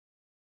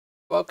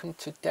Welcome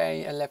to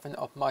day 11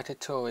 of my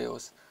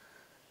tutorials.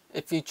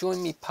 If you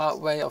join me part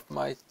way of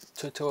my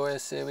tutorial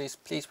series,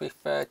 please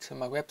refer to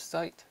my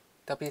website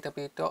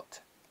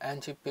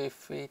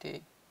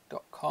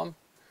www.andrewbooth3d.com.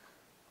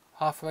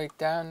 Halfway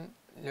down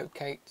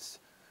locates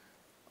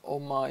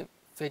all my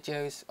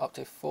videos up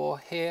to 4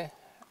 here,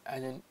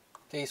 and then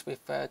please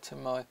refer to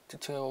my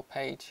tutorial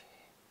page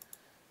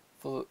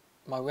for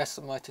my rest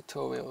of my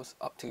tutorials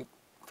up to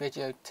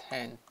video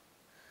 10.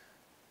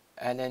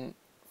 And then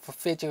for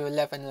video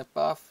 11 and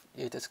above,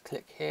 you just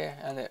click here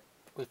and it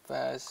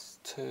refers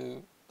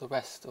to the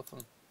rest of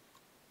them.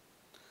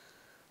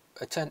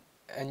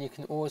 And you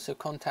can also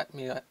contact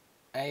me at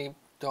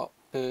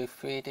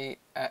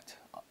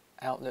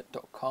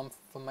abe.booth3d@outlook.com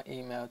for my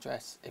email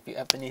address if you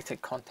ever need to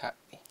contact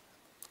me.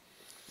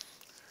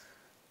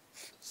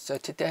 So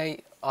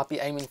today I'll be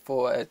aiming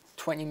for a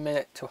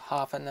 20-minute to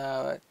half an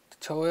hour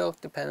tutorial,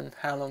 depending on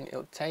how long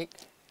it'll take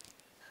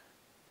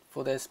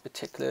for this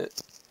particular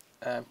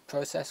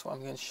process what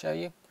I'm going to show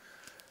you.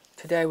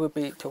 Today we'll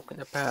be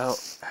talking about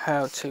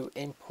how to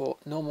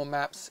import normal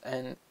maps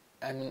and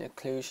ambient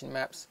occlusion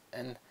maps,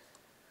 and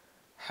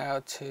how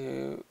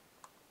to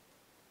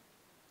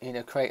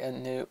create a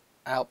new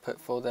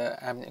output for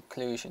the ambient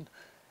occlusion.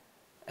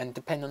 And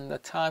depending on the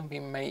time, we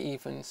may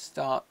even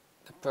start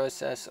the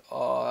process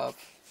of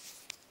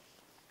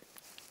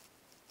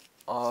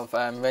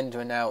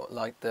rendering out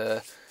like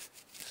the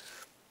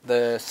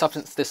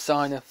Substance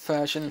Designer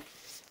version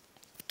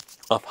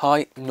of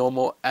height,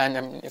 normal and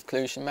ambient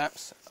occlusion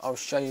maps. I'll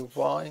show you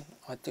why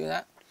I do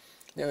that.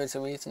 There is a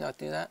reason I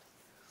do that.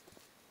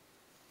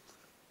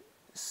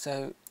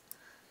 So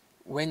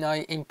when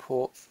I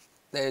import,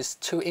 there's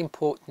two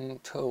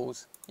important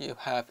tools. You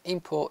have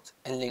import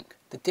and link.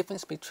 The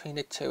difference between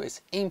the two is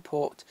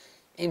import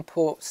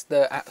imports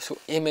the actual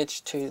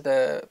image to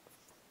the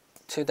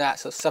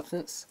actual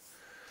substance.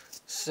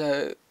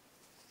 So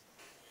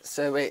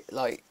it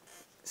like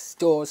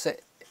stores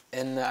it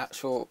in the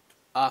actual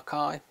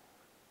archive,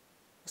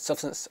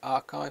 substance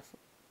archive.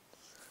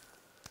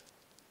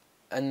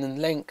 And the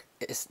link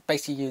is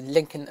basically you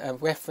linking a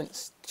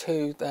reference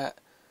to that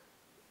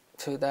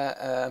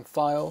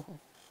file.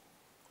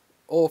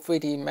 All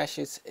 3D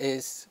meshes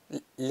is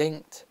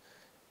linked.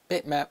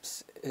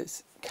 Bitmaps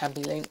can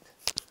be linked.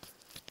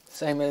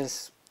 Same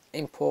as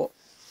import.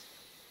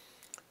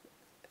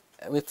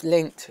 With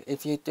linked,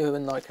 if you're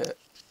doing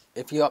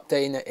if you're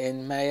updating it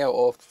in Maya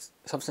or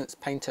Substance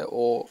Painter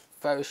or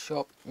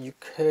Photoshop, you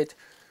could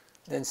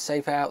then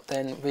save out,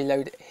 then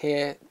reload it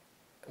here.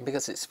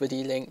 Because it's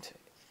 3D linked,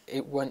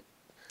 it won't,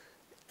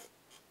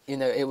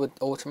 it would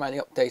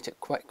automatically update it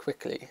quite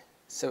quickly.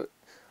 So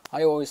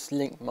I always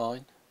link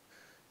mine.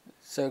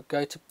 So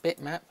go to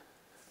Bitmap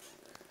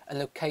and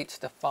locate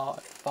the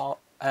file.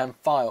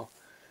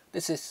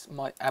 This is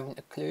my ambient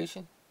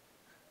occlusion.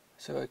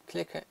 So I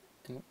click it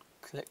and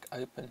click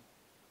open,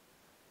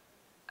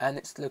 and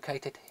it's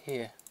located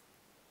here.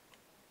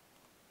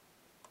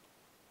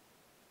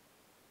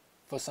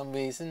 For some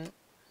reason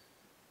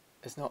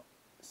it's not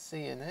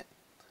seeing it.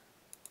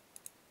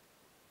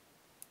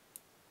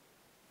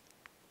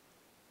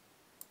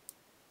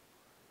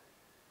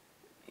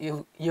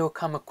 You'll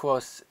come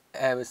across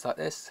errors like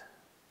this.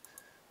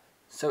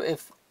 So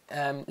if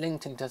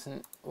LinkedIn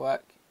doesn't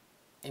work,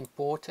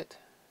 import it.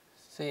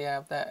 See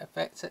how that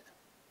affects it.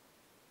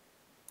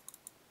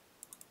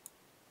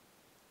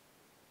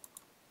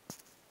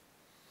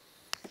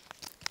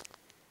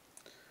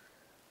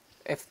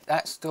 If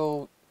that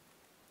still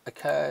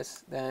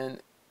occurs,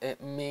 then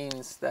it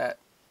means that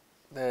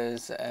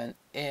there's an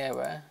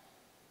error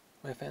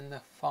within the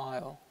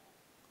file.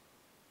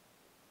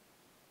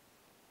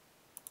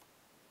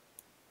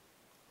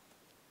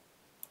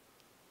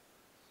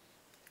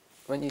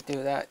 When you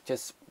do that,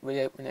 just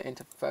reopen it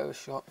into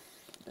Photoshop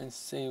and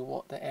see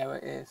what the error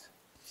is.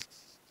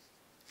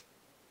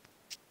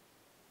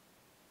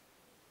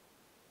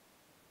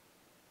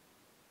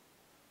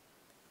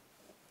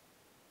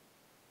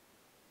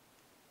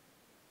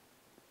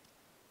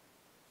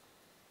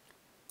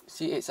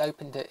 See, it's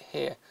opened it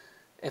here.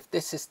 If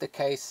this is the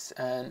case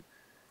and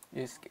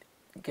you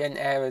get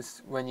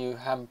errors when you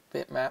have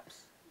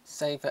bitmaps,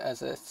 save it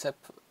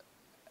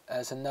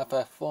as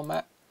another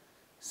format.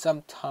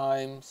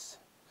 Sometimes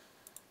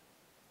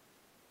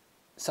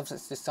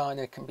Substance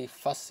Designer can be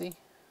fussy,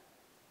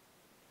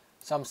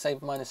 so I'm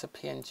saving mine as a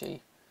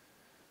PNG.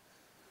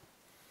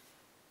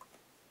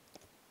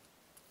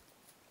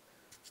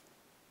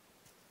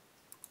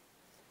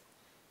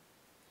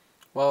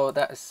 While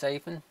that is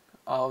saving,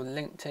 I'll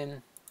link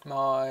in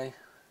my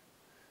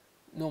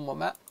normal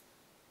map,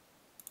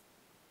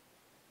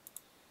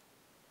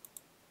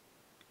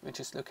 which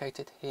is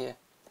located here.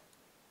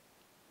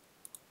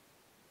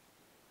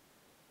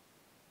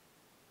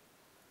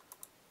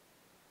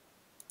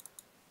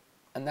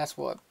 And that's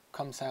what it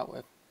comes out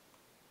with.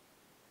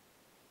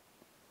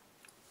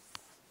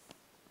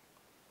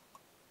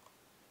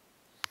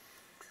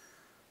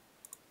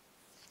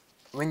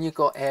 When you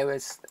got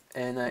errors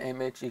in an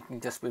image, you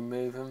can just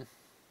remove them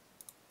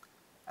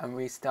and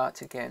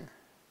restart again.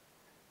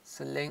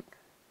 So link,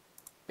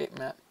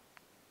 bitmap,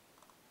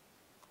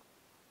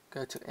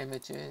 go to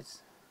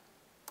images,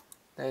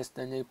 there's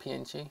the new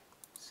PNG,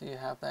 so you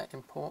have that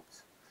import.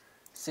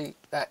 See,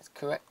 that's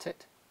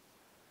corrected.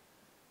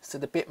 So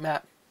the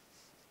bitmap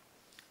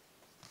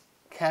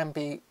can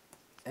be,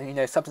 you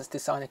know, Substance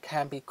Designer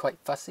can be quite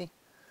fussy.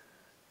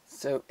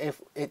 So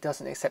if it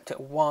doesn't accept it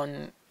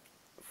one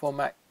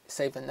format,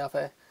 save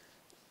another.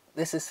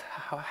 This is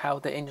how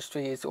the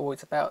industry is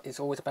always about. It's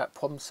always about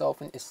problem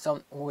solving. If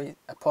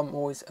a problem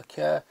always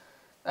occur,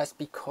 that's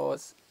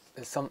because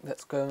there's something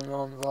that's going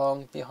on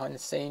wrong behind the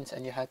scenes,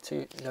 and you had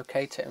to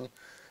locate it and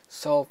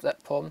solve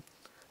that problem.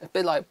 A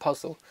bit like a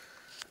puzzle.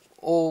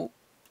 All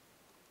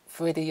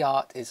 3D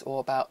art is all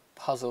about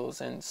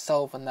puzzles and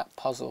solving that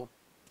puzzle.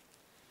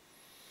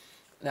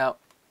 Now,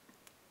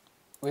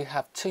 we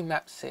have two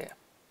maps here.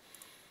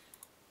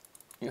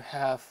 You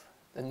have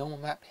the normal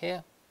map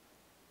here,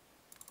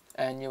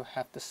 and you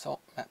have the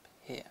salt map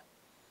here.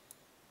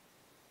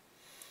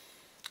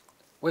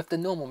 With the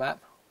normal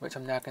map, which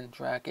I'm now going to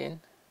drag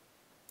in,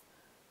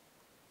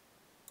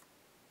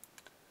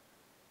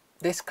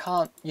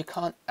 you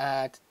can't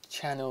add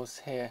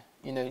channels here,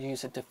 you know,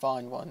 user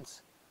defined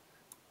ones,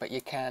 but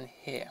you can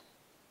here.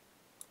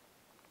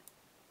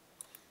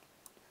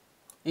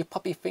 You're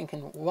probably thinking,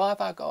 why have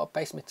I got a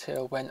base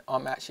material when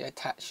I'm actually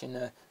attaching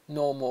a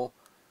normal,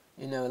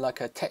 you know, like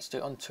a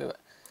texture onto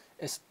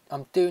it?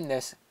 I'm doing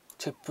this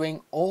to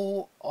bring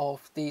all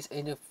of these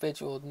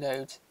individual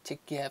nodes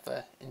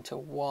together into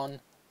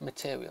one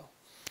material.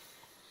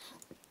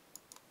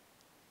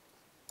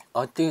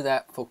 I do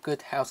that for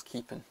good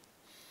housekeeping.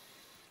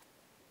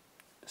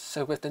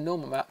 So with the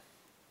normal map,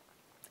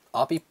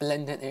 I'll be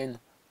blending in.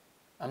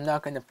 I'm now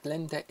going to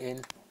blend it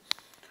in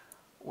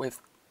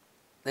with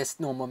this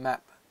normal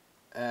map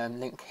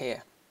link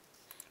here.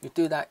 You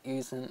do that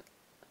using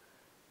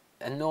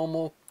a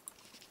normal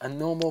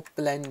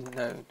blend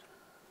node,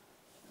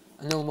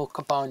 a normal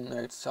combine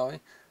node.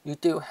 Sorry, you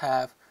do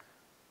have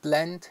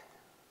blend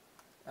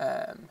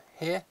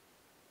here,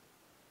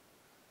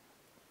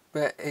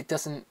 but it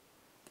doesn't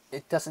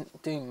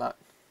do much.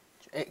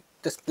 It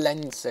just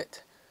blends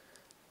it.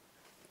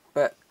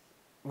 But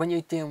when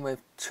you're dealing with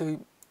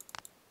two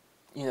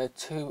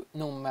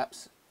normal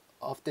maps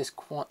of this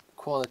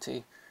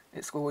quality,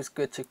 it's always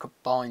good to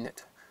combine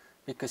it,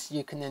 because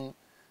you can then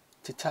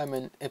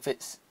determine if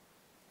it's,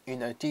 you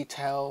know,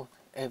 detailed,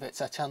 if it's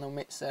a channel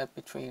mixer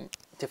between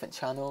different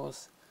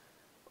channels,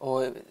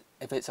 or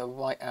if it's a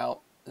right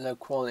out low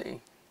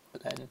quality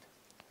blend.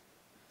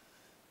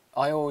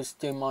 I always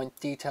do mine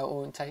detail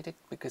orientated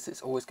because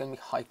it's always going to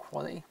be high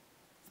quality.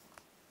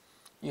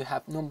 You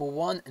have number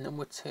 1 and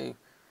number 2.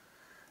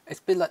 It's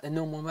a bit like the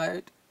normal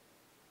mode,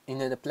 you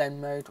know, the blend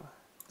mode.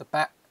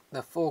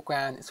 The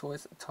foreground is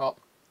always at the top,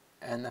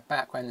 and the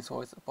background is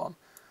always at the bottom.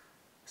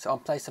 So I'm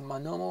placing my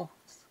normal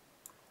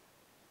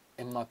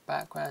in my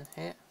background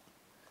here.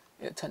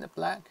 It'll turn it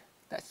black.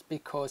 That's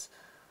because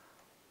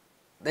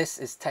this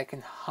is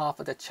taking half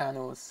of the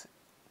channels,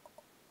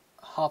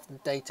 half the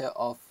data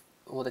of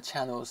all the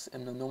channels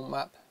in the normal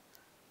map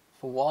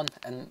for one,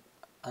 and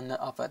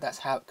the other. That's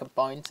how it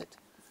combines it.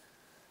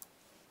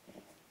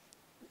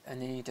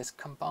 And then you just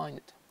combine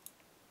it,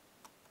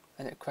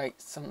 and it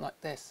creates something like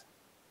this.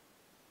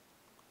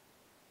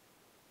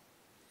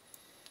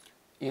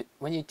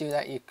 When you do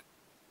that,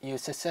 you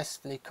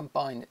successfully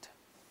combine it,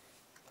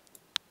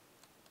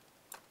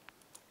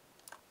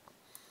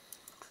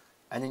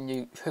 and then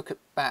you hook it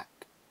back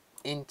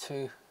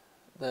into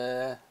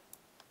the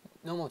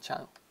normal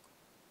channel,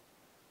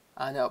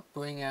 and it'll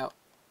bring out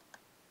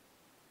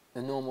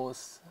the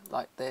normals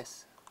like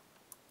this,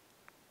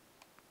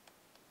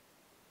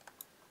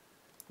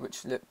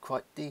 which look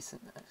quite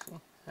decent actually,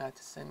 I have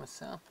to say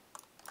myself.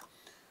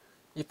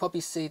 You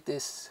probably see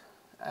this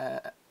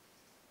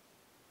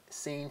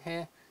scene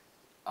here.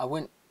 I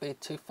wouldn't be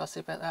too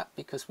fussy about that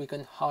because we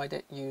can hide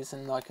it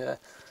using like a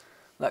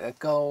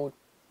gold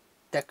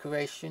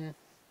decoration,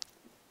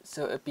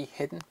 so it would be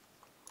hidden.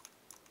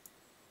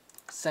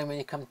 Same when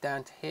you come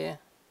down to here,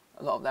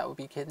 a lot of that will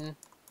be hidden.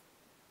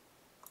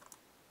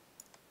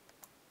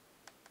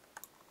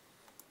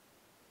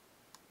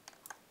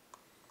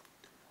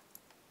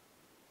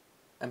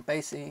 And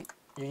basically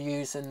you're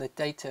using the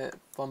data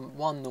from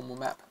one normal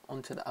map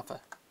onto the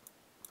other.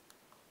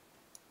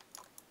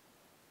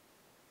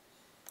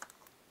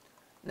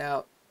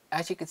 Now,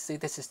 as you can see,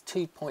 this is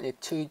too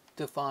pointed, too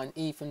defined.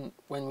 Even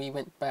when we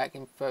went back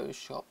in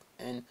Photoshop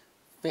and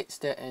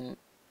fixed it and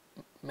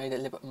made it a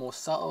little bit more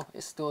subtle,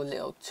 it's still a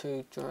little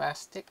too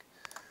drastic.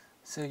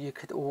 So you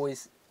could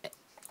always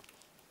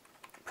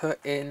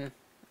put in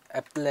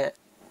a blur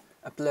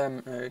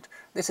mode.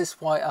 This is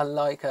why I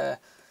like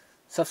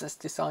Substance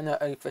Designer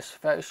over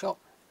Photoshop.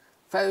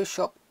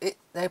 Photoshop,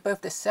 they're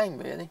both the same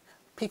really.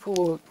 People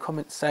will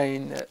comment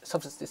saying that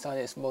Substance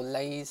Designer is more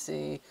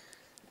lazy,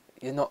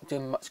 you're not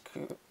doing much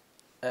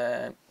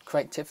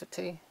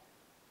creativity.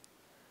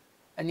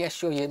 And yes,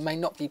 sure, you may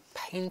not be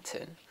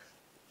painting,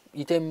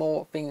 you're doing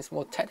more things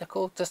more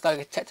technical, just like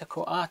a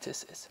technical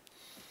artist is.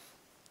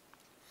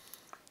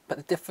 But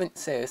the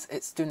difference is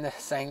it's doing the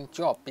same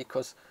job,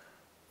 because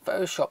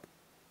Photoshop,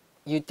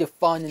 you're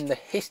defining the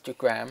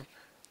histogram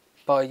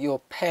by your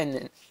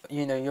pen,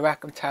 you know, your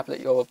Acom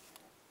tablet, your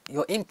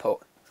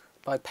input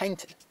by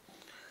painting.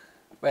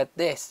 Where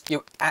this,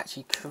 you're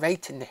actually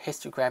creating the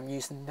histogram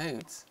using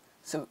nodes,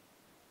 so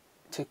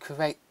to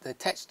create the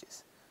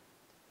textures.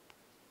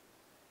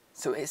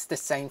 So it's the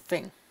same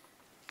thing.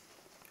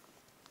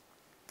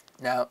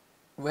 Now,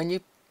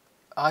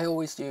 I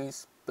always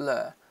use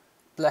blur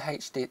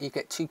HD. You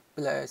get two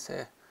blurs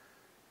here.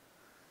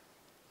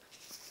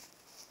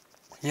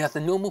 You have the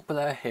normal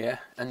blur here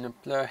and the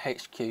blur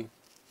HQ.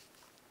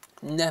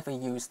 Never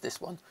use this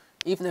one,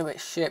 even though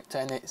it's shipped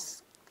and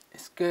it's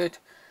good.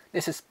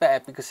 This is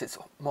better because it's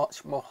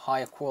much more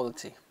higher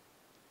quality.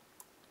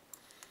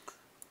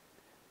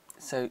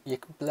 So you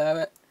can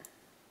blur it,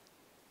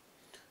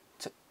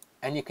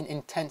 and you can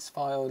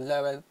intensify or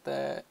lower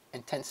the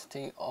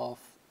intensity of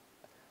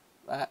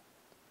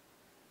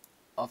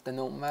the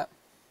normal map,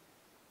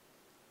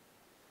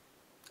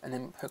 and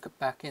then hook it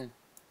back in.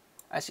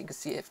 As you can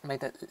see, it's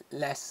made it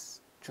less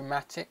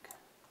dramatic,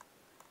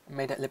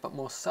 made it a little bit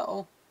more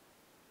subtle,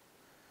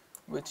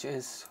 which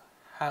is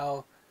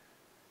how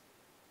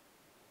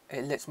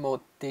it looks more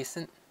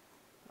decent.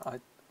 I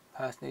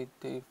personally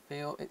do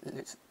feel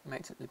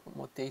makes it a little bit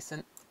more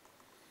decent.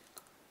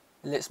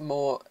 It looks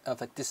more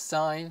of a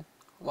design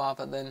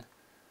rather than,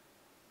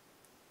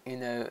 you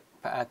know,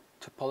 bad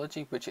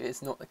topology, which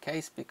is not the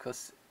case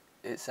because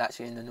it's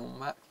actually in the normal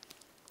map.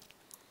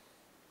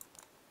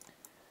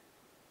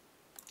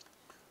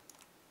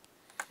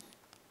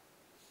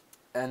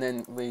 And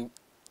then we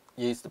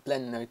use the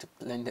blend node to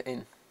blend it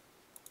in.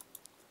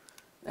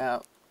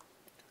 Now,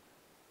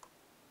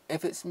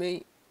 if it's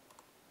me,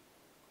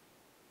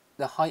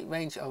 the height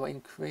range I will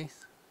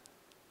increase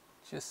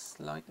just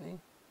slightly.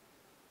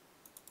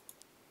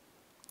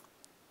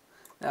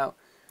 Now,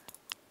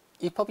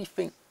 you probably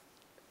think,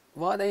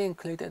 why they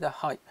included a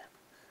height?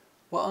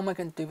 What am I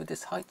going to do with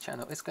this height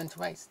channel? It's going to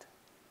waste.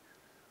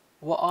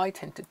 What I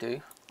tend to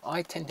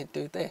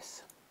do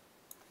this.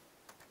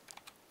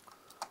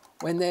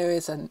 When there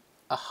is a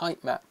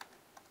height map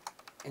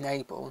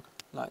enabled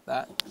like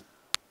that,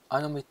 I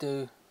normally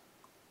do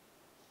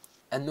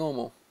a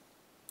normal.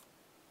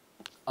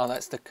 Oh,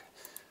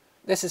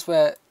 this is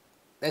where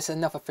there's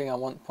another thing I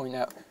want to point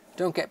out.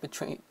 Don't get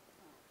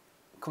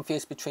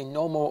confused between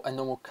normal and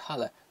normal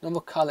color.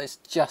 Normal color is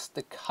just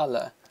the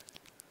color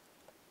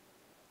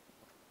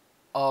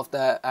of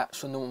the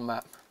actual normal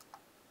map.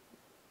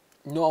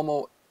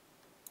 Normal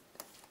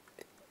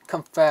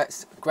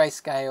converts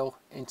grayscale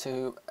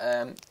into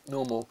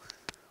normal.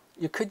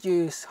 You could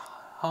use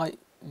height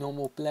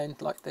normal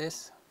blend like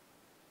this,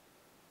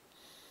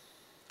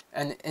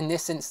 and in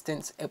this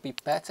instance it'll be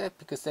better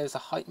because there's a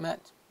height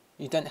map.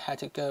 You don't have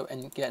to go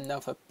and get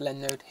another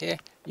blend node here.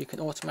 You can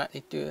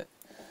automatically do it.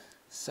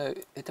 So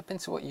it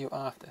depends on what you're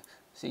after.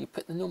 So you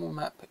put the normal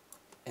map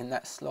in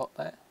that slot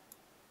there,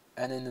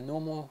 and in the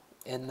normal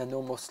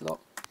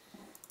slot,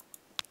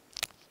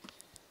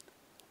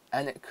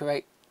 and it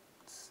creates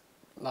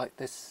like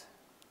this.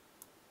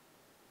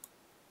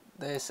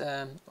 There's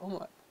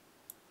oh,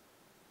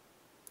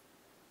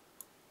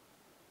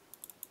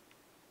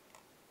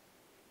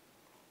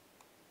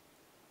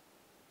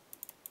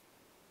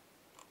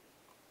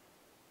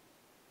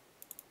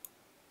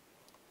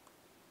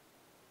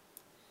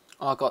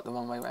 I got the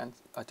wrong way around.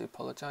 I do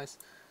apologise.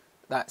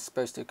 That's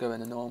supposed to go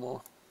in the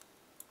normal.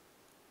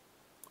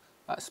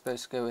 That's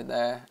supposed to go in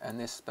there, and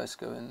this is supposed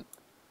to go in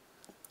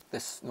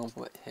this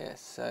normal bit here.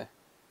 So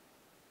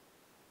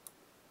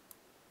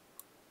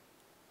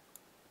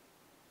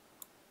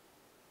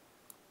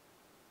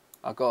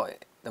I got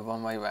it the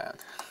wrong way around.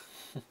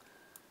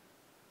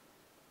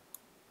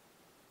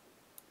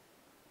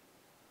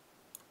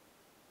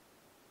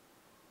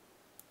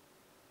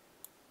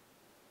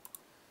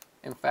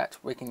 In fact,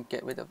 we can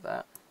get rid of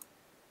that.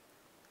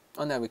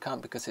 Oh no, we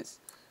can't, because it's...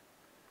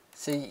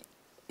 See,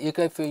 you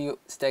go through your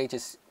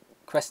stages,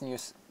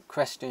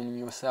 questioning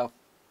yourself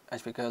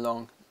as we go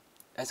along.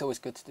 It's always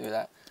good to do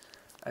that.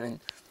 And then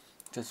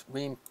just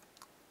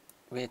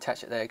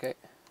reattach it there, okay?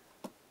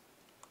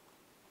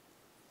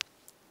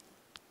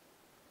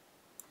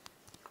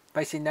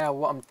 Basically now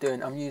what I'm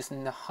doing, I'm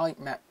using the height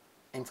map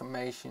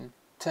information,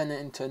 turn it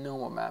into a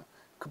normal map,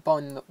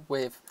 combine it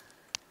with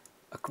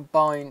a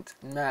combined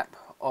map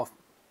of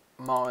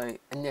my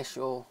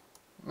initial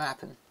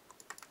mapping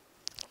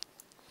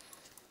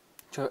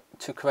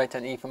to create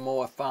an even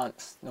more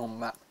advanced normal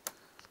map.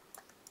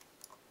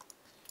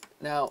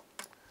 Now,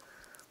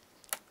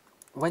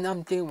 when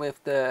I'm dealing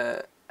with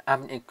the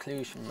ambient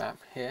inclusion map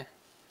here,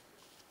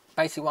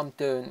 basically what I'm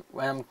doing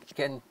when I'm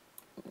getting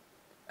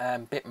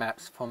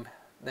bitmaps from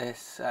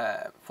this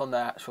from the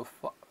actual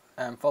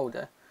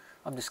folder,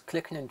 I'm just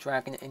clicking and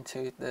dragging it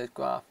into the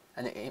graph,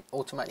 and it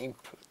automatically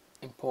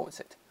imports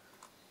it.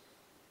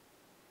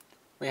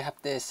 We have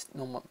this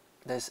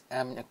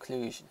ambient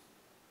occlusion.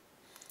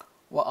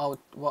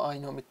 What I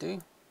normally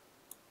do,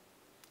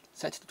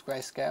 set it to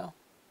grayscale,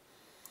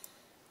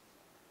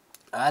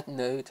 add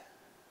node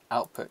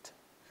output,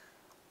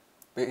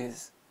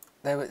 because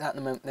at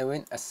the moment there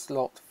isn't a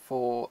slot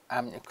for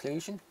ambient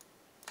occlusion,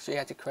 so you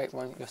had to create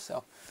one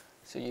yourself.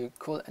 So you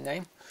call it a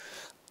name,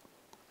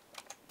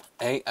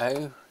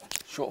 AO,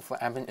 short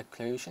for ambient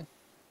occlusion,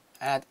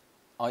 add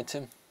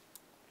item,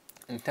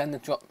 and then the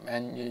drop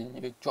menu,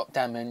 you drop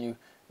down menu,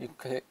 you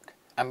click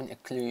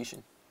ambient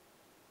occlusion,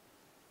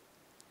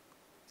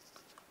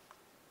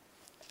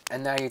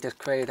 and now you just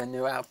create a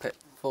new output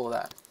for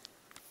that.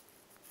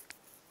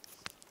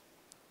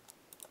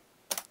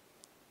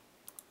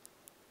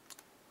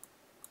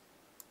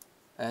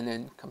 And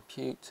then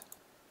compute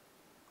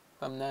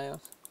thumbnails.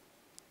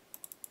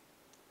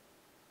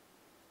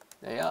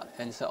 There you are,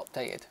 and it's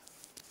updated.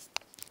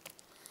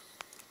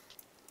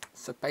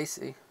 So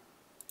basically,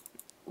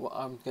 what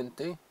I'm going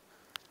to do,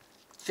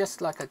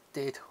 just like I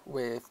did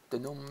with the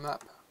normal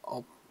map,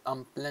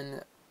 I'm blending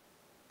it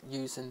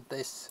using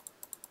this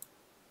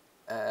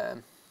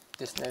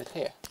this node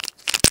here,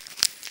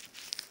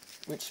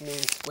 which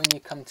means when you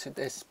come to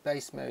this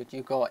base mode,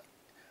 you got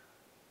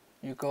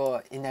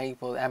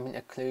enable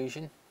ambient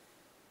occlusion,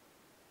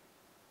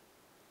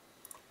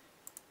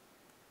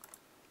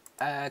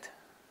 add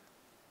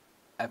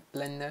a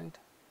blend node,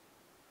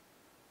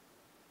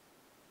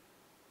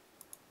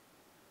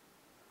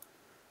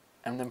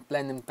 and then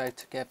blend them both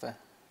together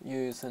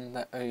using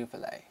the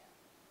overlay.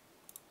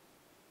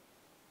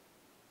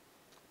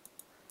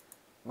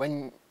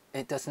 When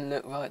it doesn't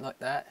look right like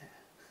that,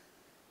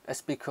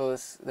 that's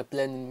because the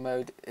blending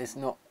mode is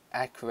not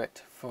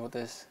adequate for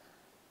this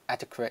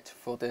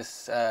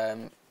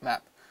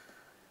map.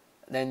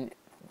 Then,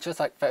 just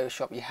like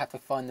Photoshop, you have to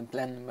find the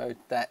blending mode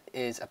that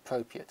is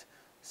appropriate.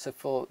 So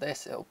for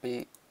this, it'll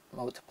be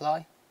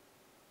multiply,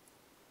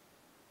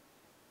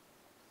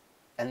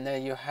 and there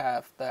you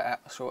have the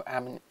actual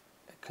ambient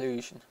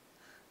occlusion.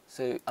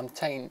 So I'm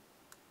taking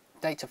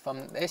data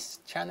from this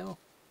channel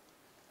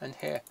and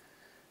here.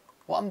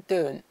 What I'm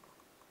doing,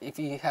 if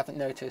you haven't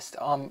noticed,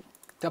 I'm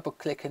double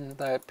clicking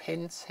the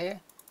pins here.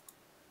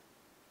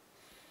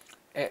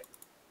 It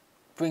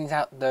brings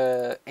out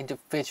the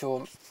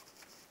individual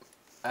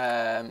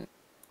data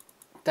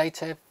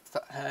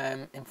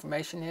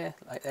information here.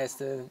 Like there's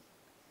the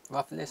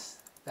roughness,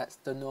 that's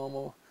the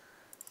normal,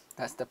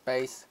 that's the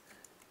base,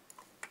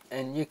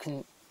 and you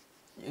can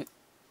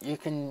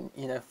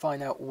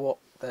find out what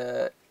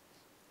the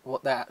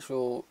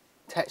actual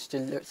texture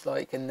looks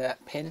like in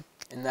that pin,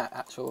 in that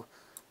actual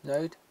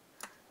node,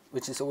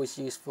 which is always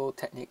useful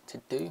technique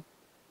to do.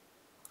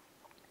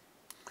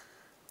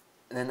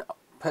 And then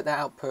put that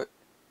output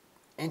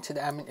into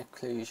the ambient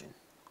occlusion,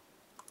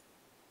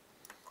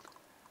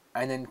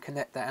 and then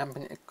connect the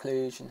ambient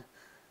occlusion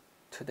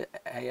to the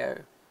AO,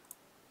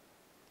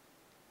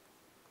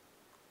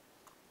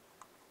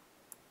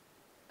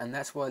 and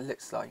that's what it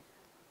looks like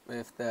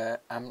with the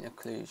ambient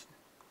occlusion.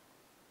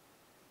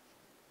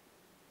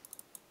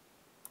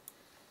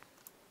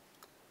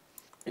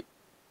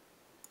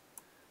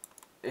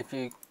 If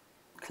you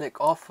click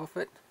off of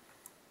it,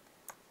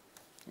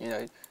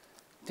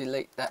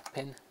 delete that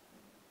pin.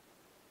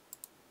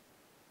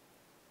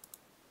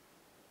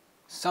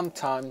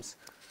 Sometimes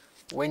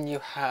when you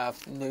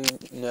have new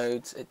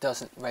nodes, it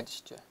doesn't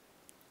register,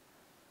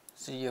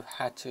 so you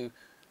had to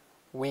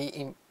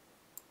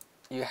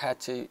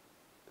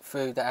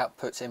through the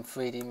outputs in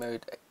 3D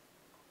mode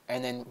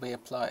and then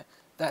reapply it.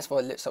 That's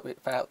what it looks like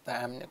without the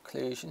ambient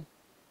occlusion.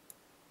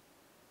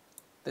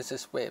 This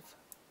is with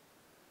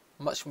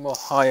much more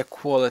higher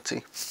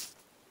quality.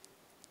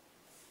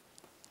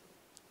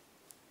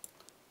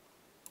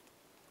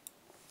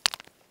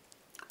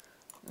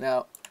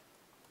 Now,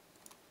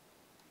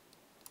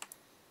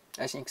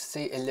 as you can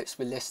see, it looks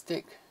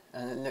realistic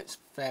and it looks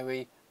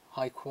very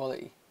high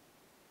quality.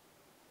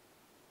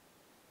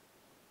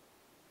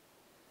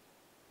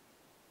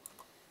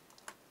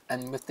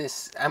 And with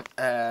this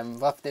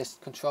roughness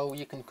control,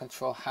 you can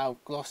control how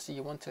glossy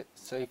you want it.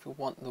 So if you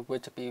want the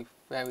wood to be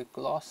very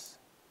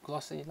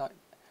glossy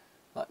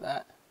like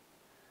that,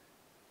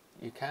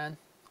 you can.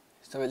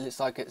 So it looks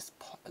like it's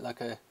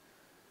like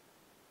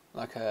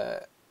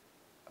a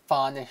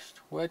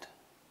varnished wood,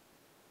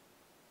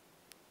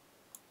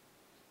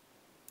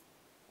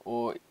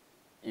 or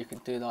you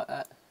could do like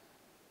that,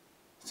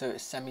 so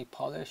it's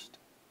semi-polished.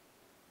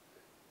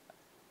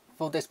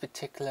 For this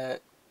particular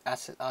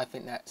asset, I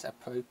think that's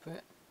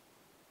appropriate.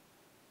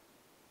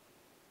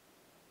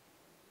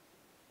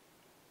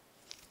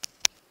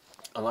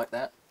 I like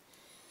that.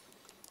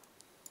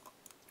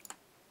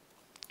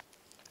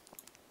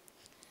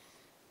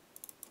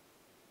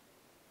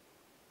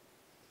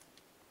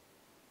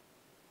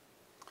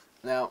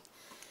 Now,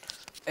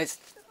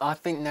 I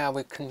think now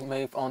we can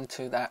move on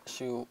to the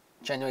actual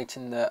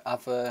generating the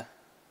other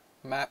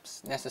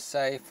maps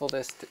necessary for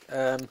this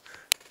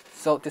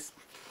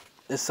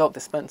salt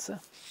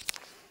dispenser.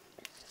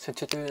 So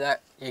to do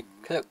that, you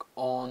click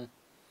on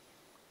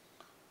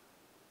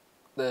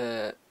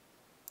the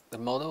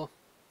model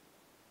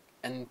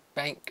and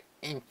bank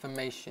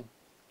information,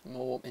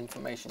 more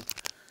information.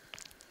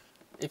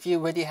 If you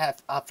already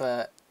have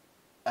other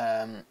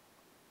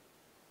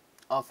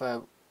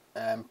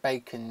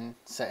bacon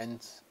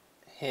settings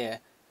here,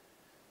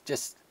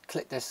 just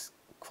click this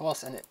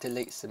cross and it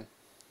deletes them.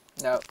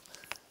 Now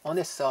on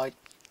this side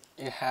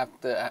you have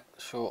the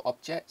actual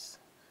objects,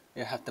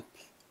 you have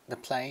the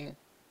plane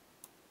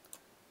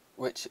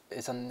which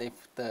is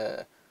underneath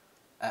the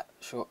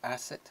actual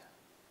asset,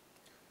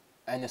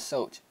 and the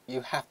salt.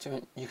 You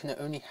can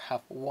only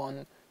have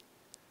one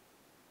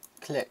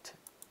clicked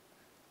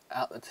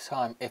at the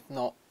time, if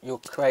not you'll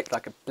create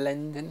like a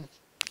blending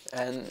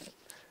and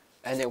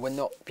it will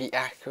not be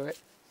accurate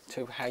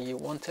to how you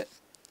want it.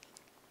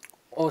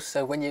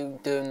 Also when you're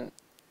doing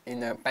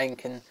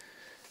banking,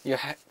 you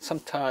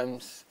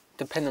sometimes,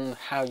 depending on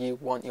how you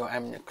want your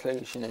ambient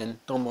occlusion in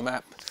normal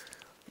map,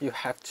 you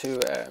have to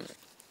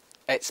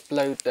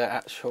explode the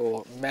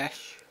actual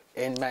mesh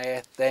in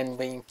Maya, then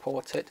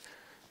re-import it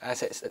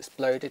as it's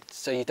exploded,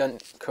 so you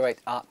don't create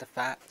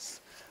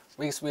artifacts.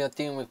 Because we are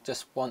dealing with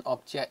just one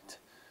object,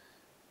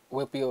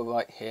 we'll be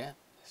alright here.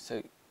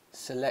 So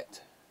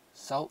select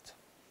salt.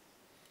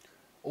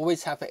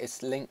 Always have it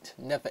as linked,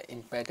 never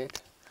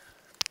embedded.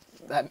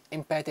 That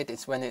embedded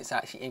is when it's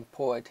actually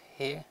imported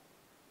here,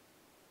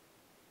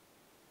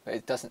 but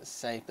it doesn't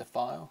save the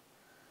file,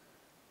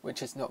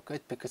 which is not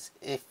good, because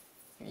if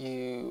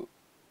you're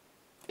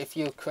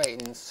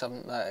creating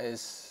something that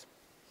is,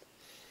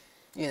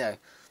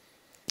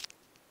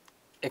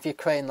 if you're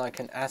creating like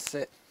an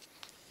asset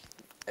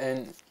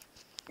and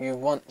you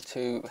want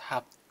to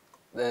have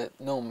the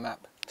normal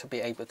map to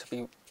be able to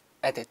be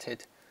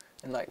edited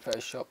in like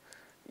Photoshop,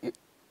 you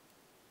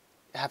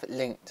have it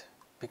linked,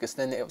 because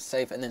then it'll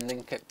save and then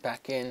link it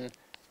back in,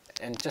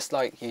 and just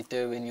like you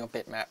do in your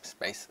bitmaps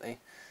basically.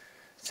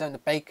 So in the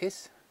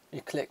bakers,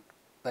 you click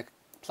the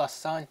plus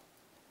sign,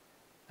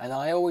 and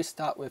I always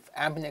start with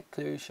ambient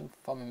occlusion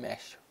from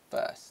mesh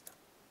first.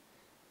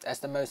 That's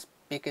the most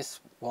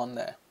biggest one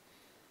there,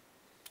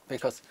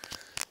 because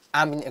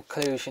ambient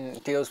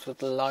occlusion deals with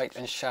the light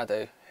and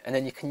shadow, and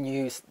then you can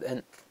use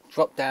and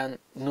drop down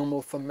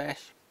normal from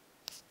mesh,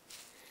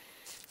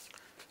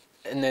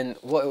 and then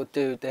what it will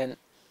do then,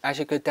 as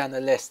you go down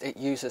the list, it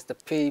uses the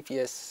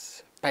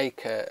previous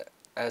baker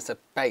as a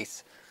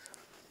base.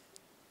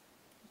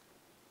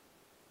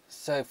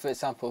 So for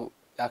example,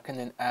 I can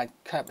then add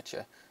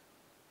curvature.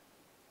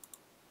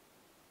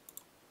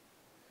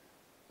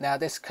 Now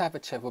this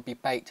curvature will be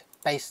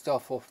based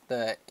off of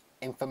the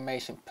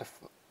information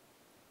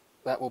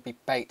that will be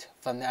baked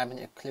from the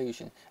ambient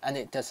occlusion, and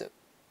it does it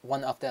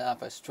one after the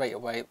other straight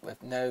away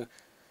with no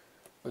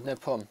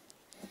problem.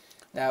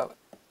 Now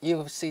you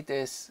will see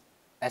this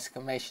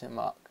exclamation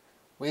mark.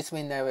 The reason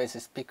we know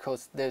is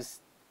because there's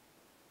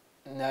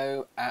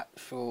no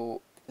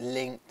actual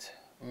linked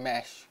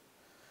mesh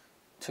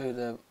to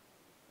the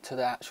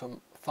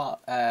actual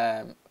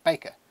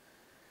baker.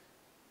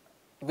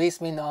 The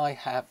reason I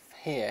have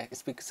here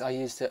is because I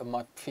used it on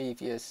my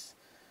previous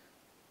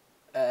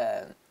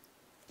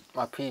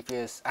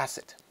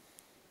asset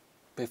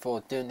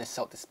before doing the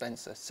salt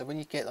dispenser. So when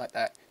you get like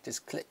that,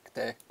 just click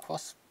the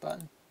cross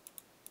button,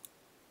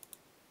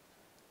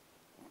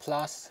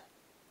 plus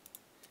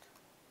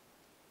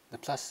the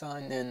plus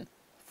sign, then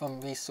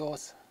from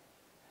resource,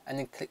 and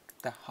then click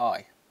the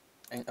high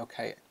and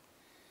OK it.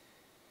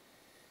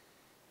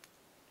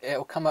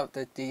 It'll come up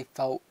the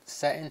default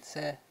settings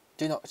here.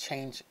 Do not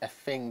change a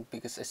thing,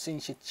 because as soon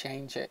as you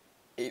change it,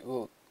 it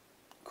will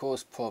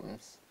cause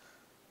problems.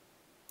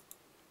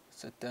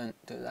 So don't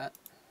do that.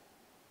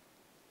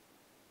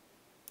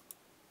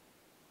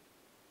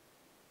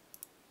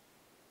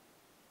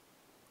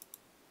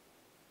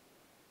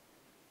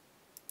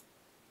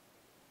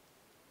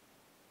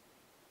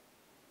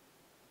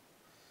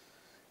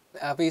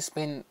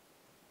 Recently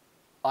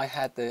I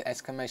had the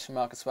exclamation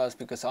mark as well, as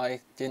because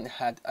I didn't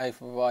have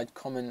override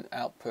common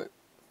output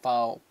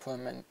file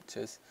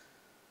parameters.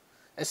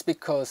 It's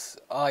because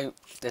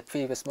the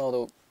previous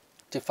model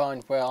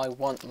defined where I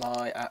want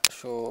my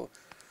actual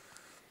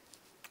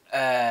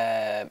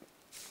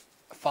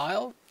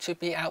file to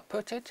be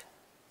outputted,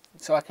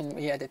 so I can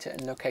re-edit it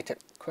and locate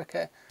it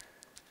quicker.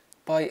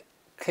 By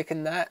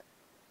clicking that,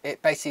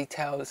 it basically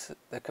tells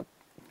the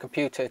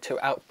computer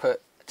to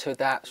output to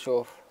the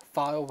actual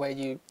file where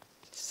you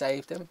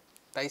saved them,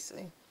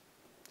 basically,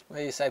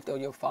 where you saved all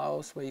your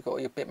files, where you got all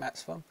your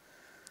bitmaps from.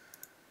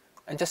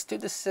 And just do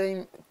the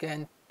same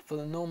again for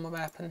the normal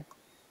mapping.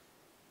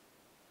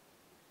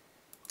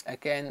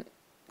 Again,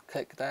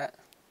 click that.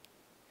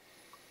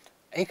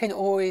 And you can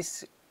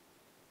always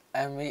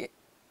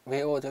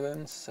reorder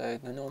them, so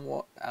the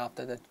normal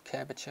after the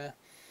curvature.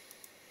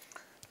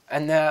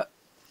 And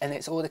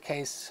it's all the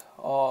case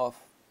of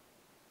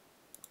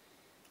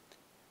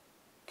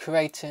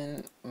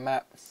creating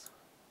maps.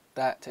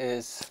 That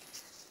is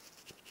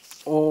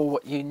all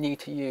what you need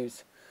to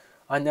use.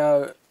 I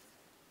know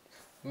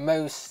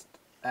most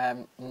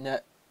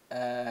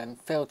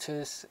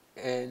filters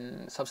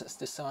in Substance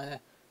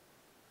Designer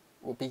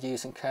will be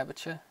using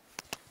curvature.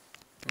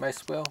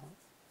 Most will.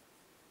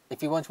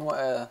 If you want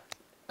to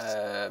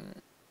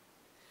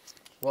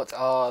what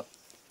are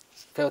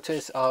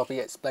filters, I'll be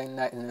explaining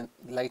that in a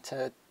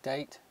later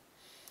date.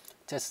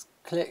 Just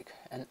click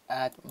and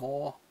add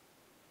more,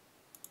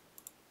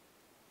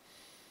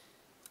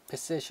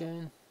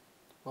 precision,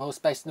 world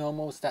space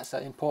normals, that's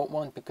an important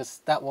one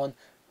because that one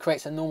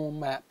creates a normal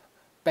map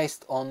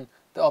based on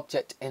the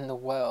object in the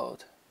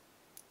world.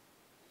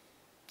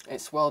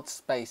 It's world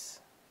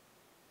space,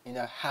 you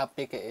know, how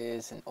big it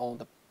is and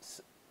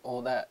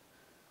all that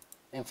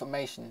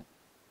information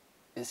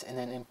is in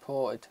an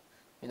imported,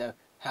 you know,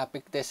 how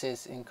big this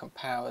is in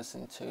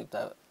comparison to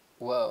the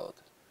world.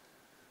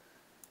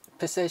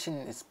 Precision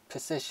is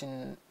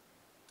precision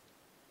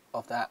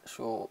of the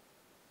actual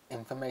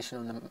information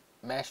on the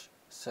mesh,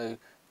 so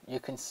you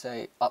can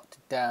say up to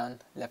down,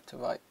 left to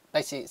right.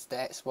 Basically it's the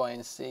X, Y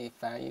and Z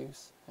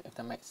values, if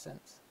that makes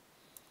sense.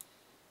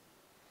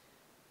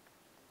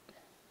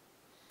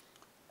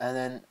 And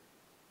then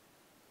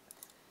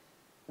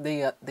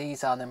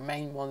these are the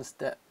main ones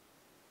that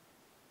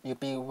you'll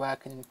be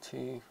working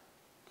to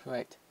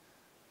create.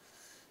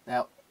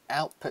 Now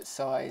output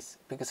size,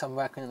 because I'm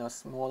working on a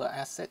smaller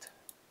asset,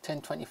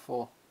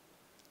 1024.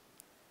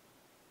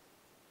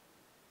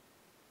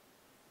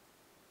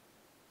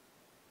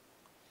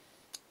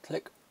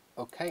 Click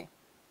OK.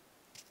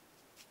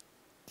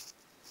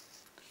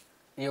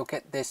 You'll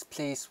get this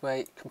please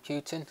wait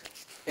computing.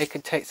 It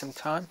could take some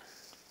time.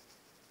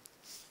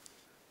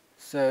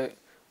 So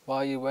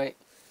while you wait,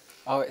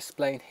 I'll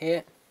explain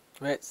here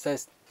where it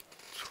says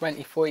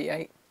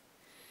 2048.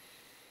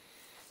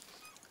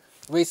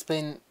 The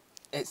reason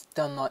it's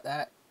done like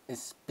that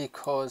is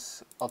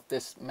because of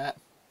this map,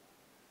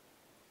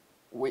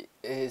 which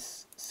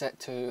is set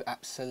to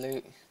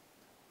absolute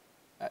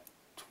at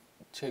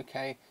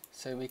 2K,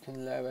 so we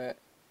can lower it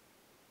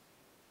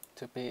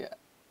to be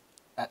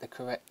at the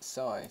correct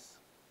size.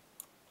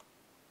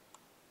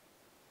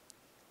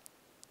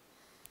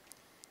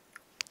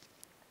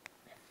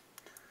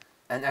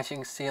 And as you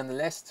can see on the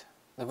list,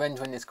 the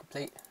rendering is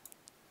complete.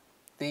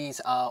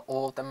 These are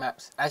all the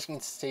maps. As you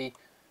can see,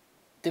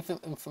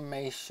 different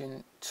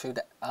information to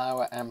the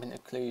hour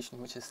ambient occlusion,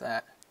 which is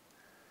that.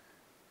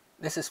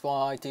 This is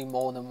why I do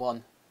more than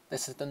one.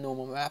 This is the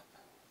normal map.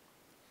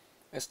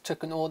 It's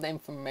taken all the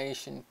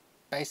information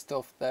based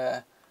off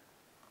the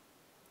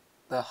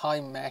high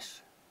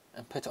mesh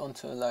and put it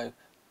onto a low.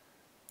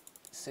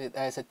 See,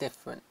 there's a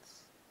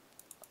difference.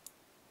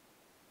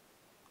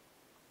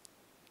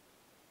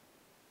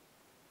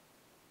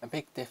 A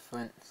big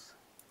difference.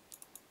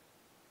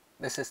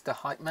 This is the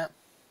height map.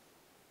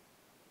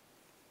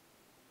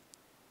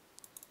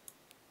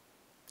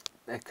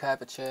 The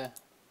curvature,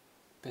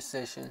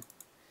 precision,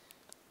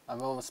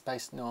 and all the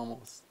space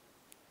normals.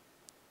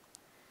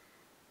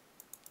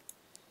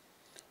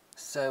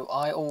 So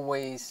I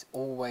always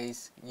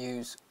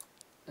use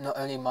not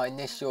only my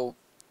initial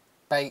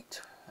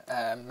baked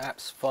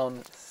maps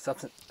from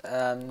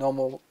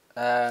normal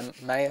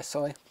Maya,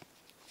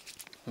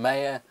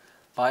 Maya,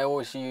 but I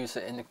always use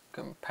it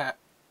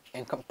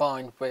in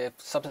combined with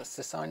Substance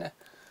Designer.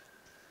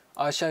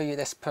 I'll show you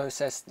this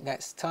process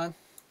next time.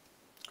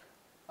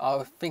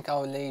 I think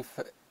I'll leave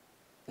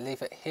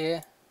it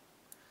here.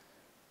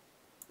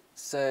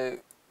 So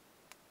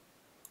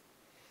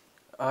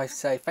I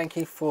say thank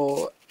you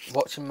for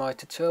watching my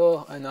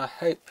tutorial, and I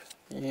hope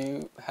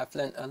you have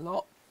learnt a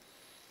lot.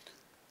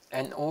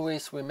 And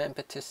always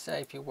remember to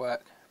save your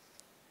work.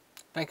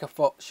 Thank you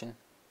for watching.